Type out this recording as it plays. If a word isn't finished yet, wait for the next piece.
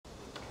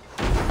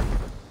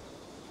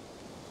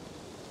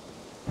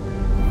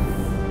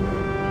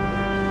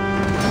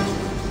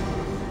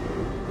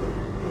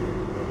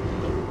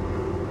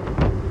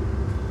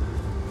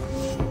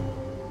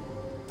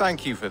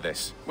Thank you for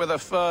this. Whether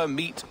fur,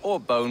 meat, or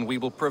bone, we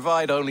will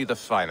provide only the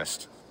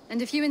finest.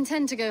 And if you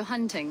intend to go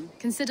hunting,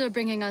 consider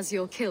bringing us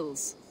your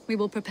kills. We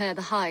will prepare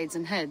the hides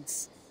and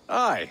heads.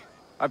 Aye.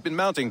 I've been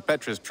mounting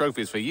Petra's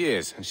trophies for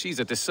years, and she's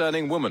a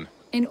discerning woman.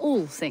 In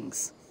all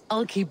things.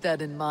 I'll keep that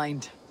in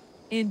mind.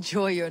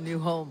 Enjoy your new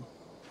home.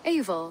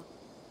 Eivor,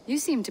 you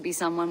seem to be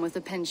someone with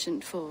a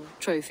penchant for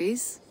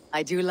trophies.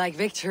 I do like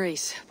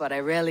victories, but I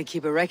rarely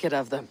keep a record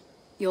of them.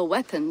 Your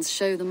weapons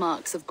show the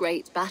marks of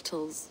great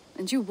battles,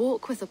 and you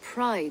walk with a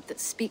pride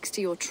that speaks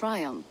to your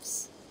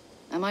triumphs.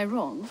 Am I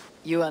wrong?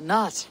 You are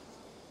not.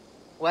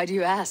 Why do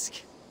you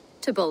ask?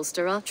 To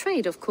bolster our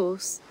trade, of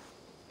course.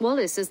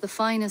 Wallace is the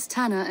finest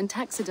tanner and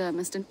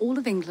taxidermist in all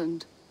of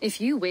England.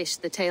 If you wish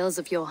the tales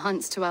of your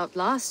hunts to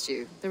outlast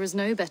you, there is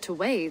no better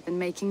way than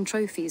making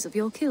trophies of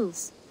your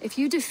kills. If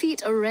you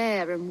defeat a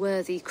rare and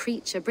worthy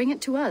creature, bring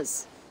it to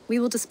us. We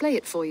will display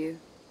it for you.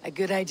 A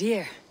good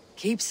idea.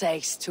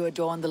 Keepsakes to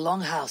adorn the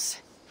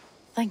longhouse.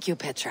 Thank you,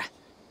 Petra.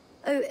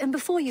 Oh, and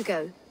before you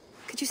go,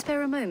 could you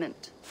spare a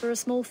moment for a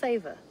small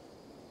favor?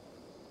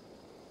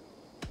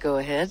 Go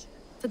ahead.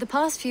 For the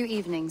past few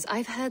evenings,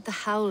 I've heard the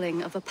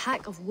howling of a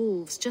pack of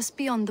wolves just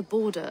beyond the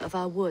border of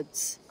our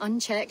woods.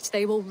 Unchecked,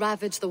 they will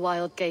ravage the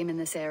wild game in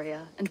this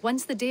area, and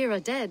once the deer are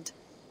dead,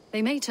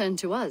 they may turn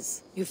to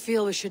us. You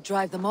feel we should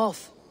drive them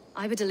off?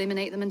 I would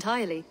eliminate them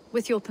entirely,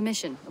 with your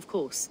permission, of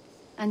course.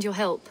 And your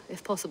help,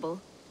 if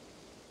possible.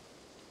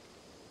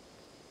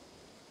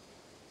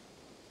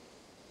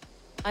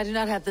 I do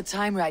not have the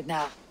time right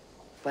now,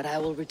 but I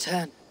will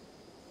return.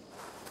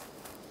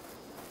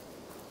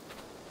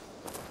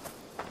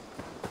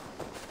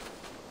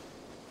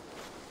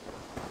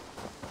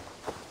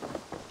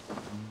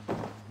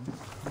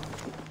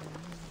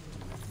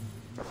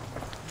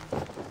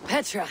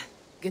 Petra,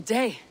 good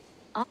day.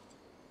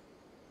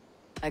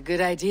 A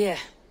good idea.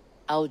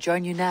 I'll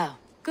join you now.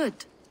 Good.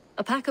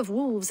 A pack of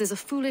wolves is a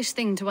foolish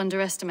thing to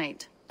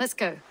underestimate. Let's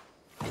go.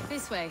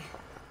 This way.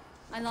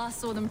 I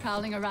last saw them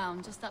prowling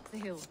around just up the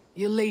hill.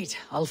 You lead.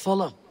 I'll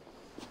follow.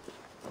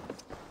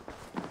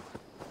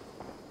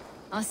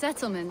 Our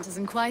settlement is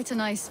in quite a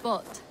nice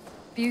spot.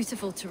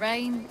 Beautiful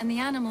terrain, and the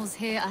animals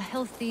here are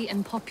healthy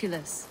and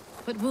populous.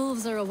 But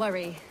wolves are a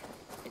worry.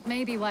 It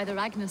may be why the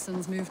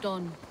Ragnarsons moved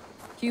on.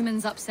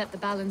 Humans upset the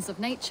balance of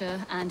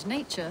nature, and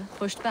nature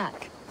pushed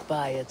back.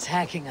 By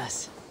attacking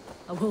us.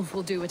 A wolf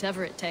will do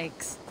whatever it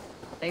takes.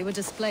 They were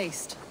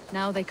displaced.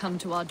 Now they come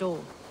to our door.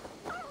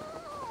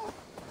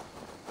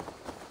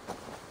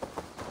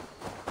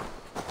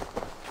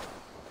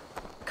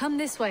 Come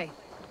this way.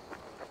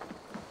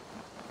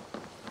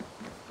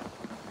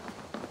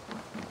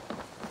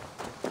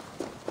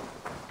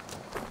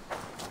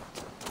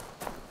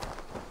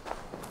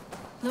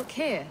 Look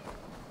here.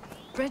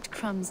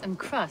 Breadcrumbs and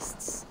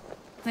crusts.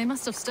 They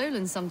must have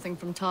stolen something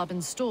from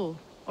Tarbin's store,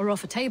 or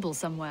off a table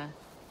somewhere.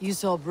 You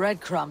saw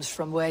breadcrumbs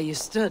from where you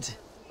stood.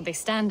 They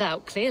stand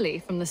out clearly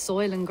from the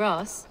soil and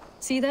grass.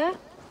 See there?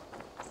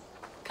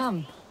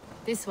 Come,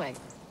 this way.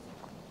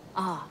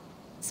 Ah,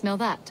 smell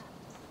that?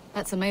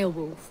 That's a male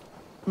wolf,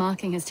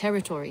 marking his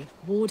territory,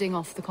 warding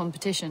off the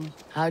competition.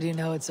 How do you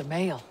know it's a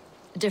male?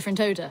 A different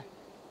odor.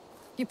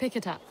 You pick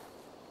it up.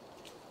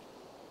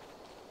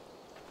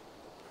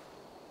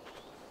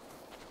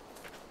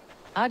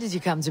 How did you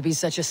come to be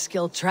such a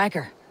skilled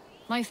tracker?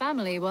 My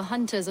family were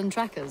hunters and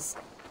trackers.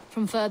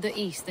 From further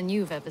east than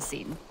you've ever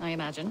seen, I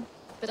imagine.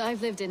 But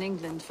I've lived in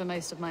England for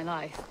most of my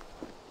life.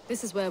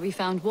 This is where we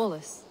found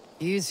Wallace.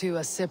 You two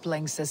are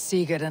siblings as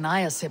Sigurd and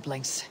I are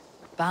siblings.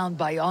 Bound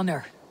by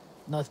honor,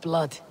 not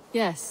blood.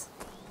 Yes.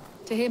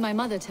 To hear my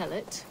mother tell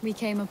it, we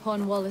came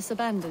upon Wallace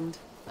abandoned.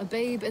 A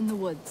babe in the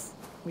woods.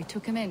 We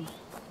took him in.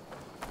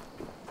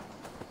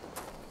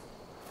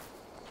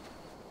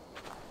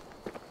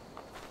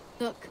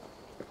 Look.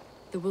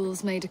 The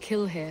wolves made a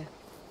kill here.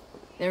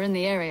 They're in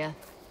the area.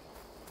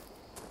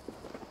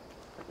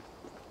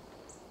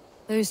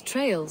 Those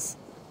trails.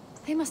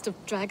 They must have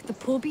dragged the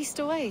poor beast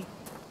away.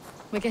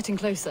 We're getting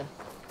closer.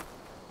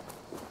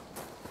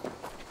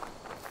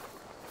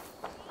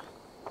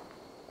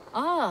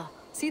 Ah,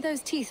 see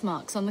those teeth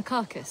marks on the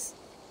carcass?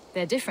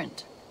 They're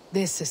different.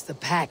 This is the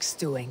pack's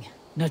doing,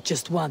 not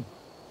just one.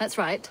 That's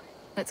right.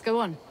 Let's go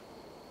on.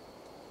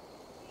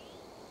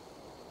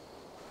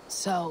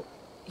 So,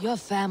 your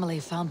family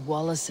found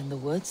Wallace in the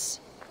woods?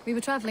 We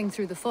were traveling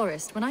through the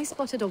forest when I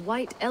spotted a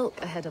white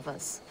elk ahead of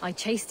us. I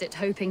chased it,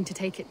 hoping to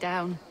take it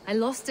down. I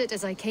lost it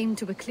as I came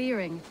to a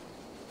clearing.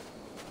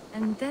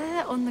 And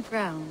there on the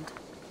ground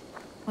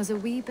was a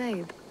wee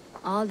babe,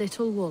 our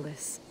little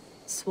Wallace,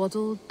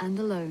 swaddled and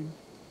alone.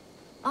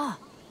 Ah,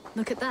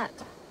 look at that.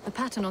 The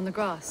pattern on the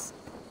grass.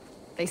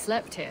 They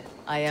slept here.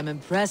 I am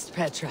impressed,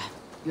 Petra.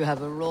 You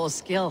have a raw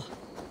skill.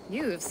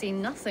 You have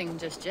seen nothing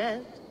just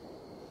yet.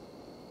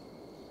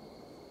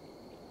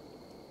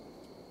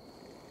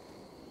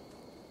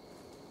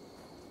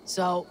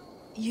 So,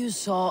 you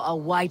saw a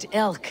white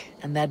elk,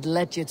 and that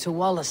led you to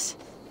Wallace?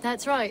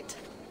 That's right.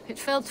 It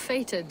felt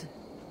fated.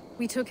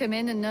 We took him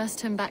in and nursed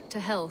him back to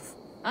health.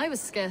 I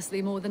was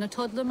scarcely more than a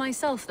toddler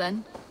myself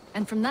then.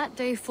 And from that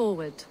day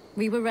forward,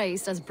 We were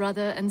raised as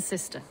brother and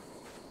sister.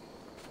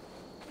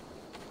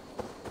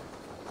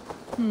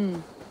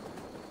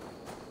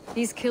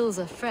 These kills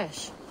are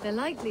fresh. They're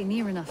likely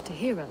near enough to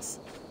hear us.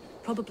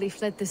 Probably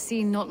fled the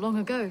scene not long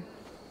ago.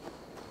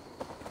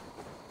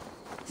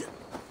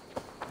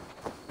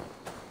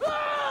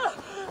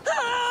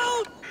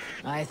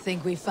 I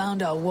think we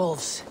found our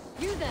wolves.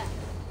 You there!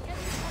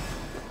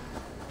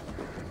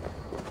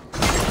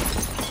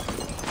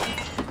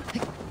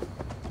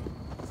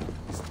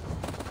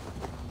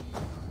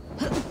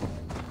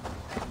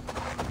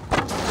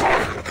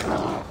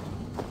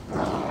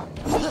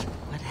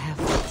 What have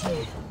we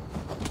here?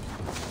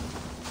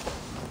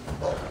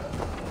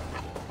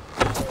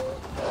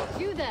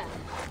 You there!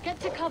 Get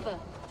to cover!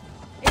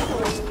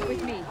 Eivor,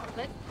 with me.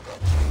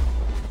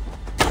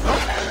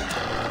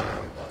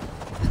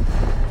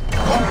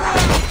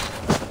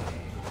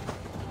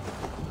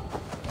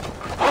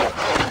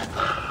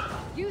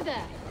 You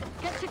there!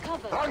 Get to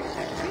cover!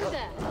 You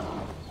there!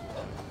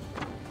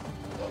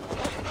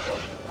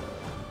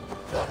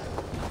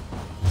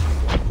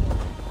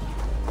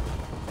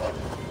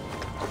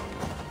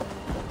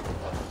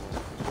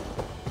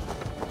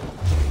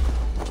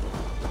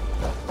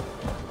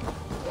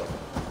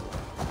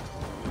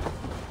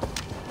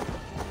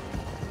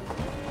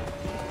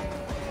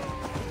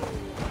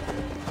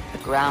 The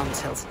ground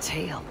tells a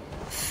tale,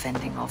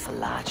 fending off a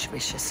large,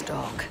 vicious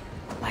dog.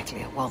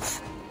 Likely a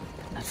wolf.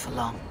 Not for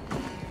long.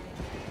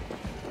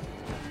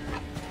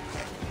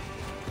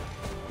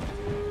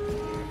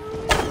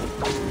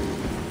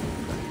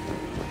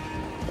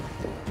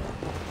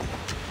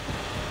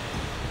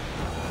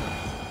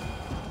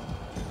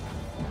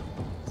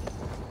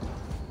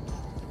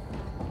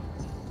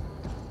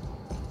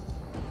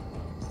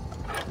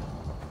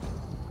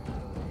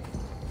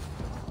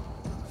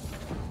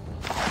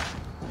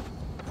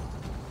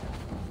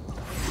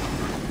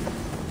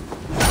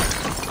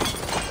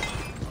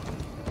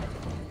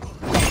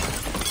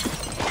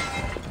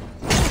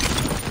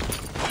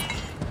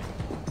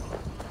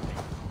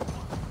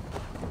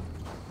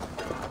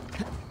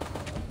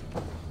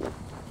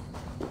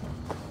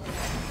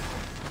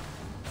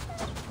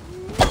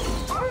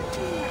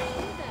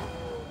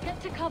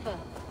 Cover.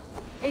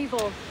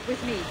 Eivor,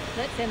 with me.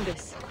 Let's end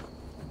this.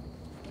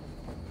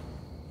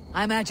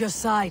 I'm at your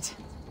side.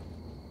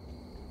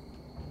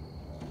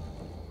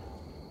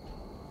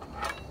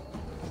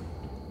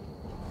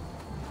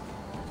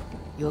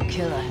 Your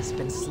killer has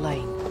been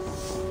slain.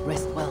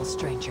 Rest well,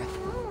 stranger.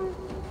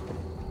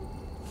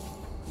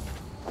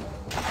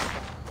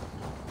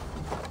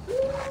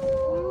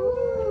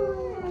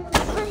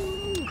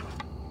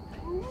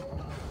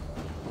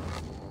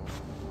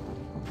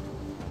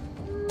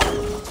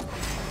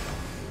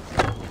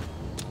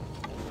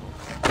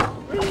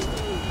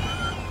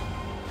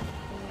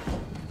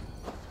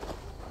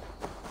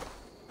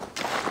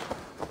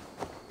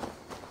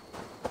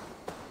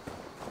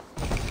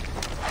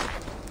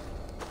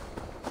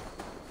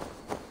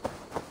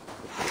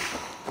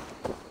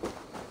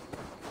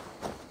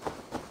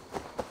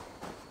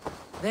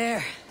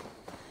 There.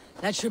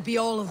 That should be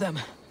all of them.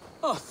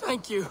 Oh,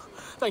 thank you.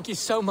 Thank you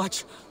so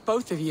much,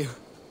 both of you.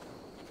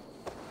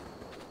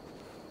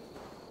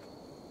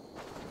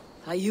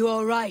 Are you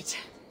all right?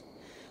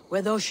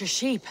 Were those your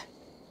sheep?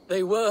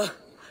 They were.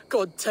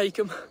 God take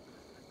them.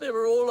 They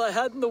were all I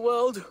had in the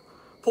world.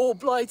 Poor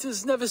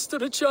blighters never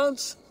stood a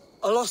chance.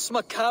 I lost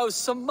my cows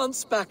some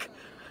months back.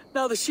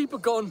 Now the sheep are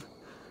gone.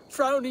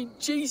 Frowning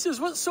Jesus,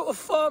 what sort of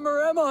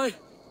farmer am I?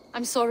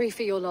 I'm sorry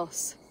for your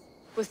loss.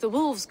 With the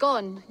wolves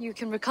gone, you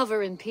can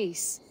recover in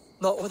peace.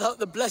 Not without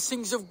the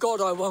blessings of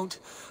God I won't,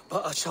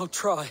 but I shall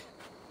try.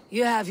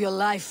 You have your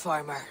life,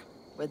 farmer.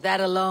 With that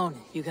alone,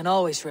 you can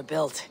always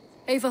rebuild.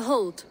 Eivor,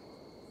 hold.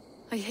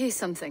 I hear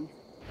something.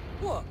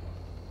 What?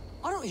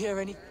 I don't hear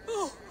any...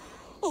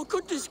 Oh,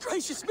 goodness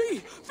gracious me!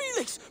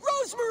 Felix!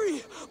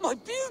 Rosemary! My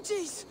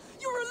beauties!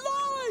 You're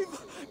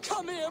alive!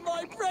 Come here,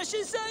 my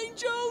precious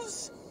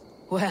angels!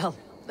 Well,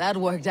 that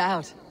worked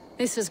out.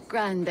 This is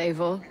grand,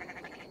 Eivor.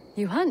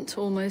 You hunt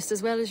almost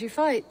as well as you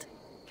fight.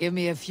 Give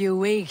me a few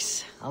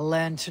weeks. I'll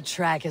learn to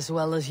track as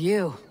well as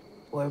you.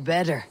 Or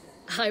better.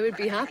 I would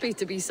be happy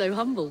to be so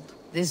humbled.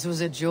 This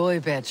was a joy,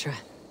 Petra.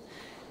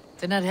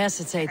 Do not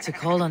hesitate to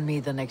call on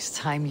me the next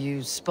time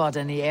you spot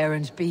any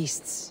errant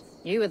beasts.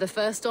 You were the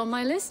first on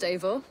my list,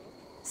 Eivor.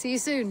 See you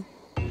soon.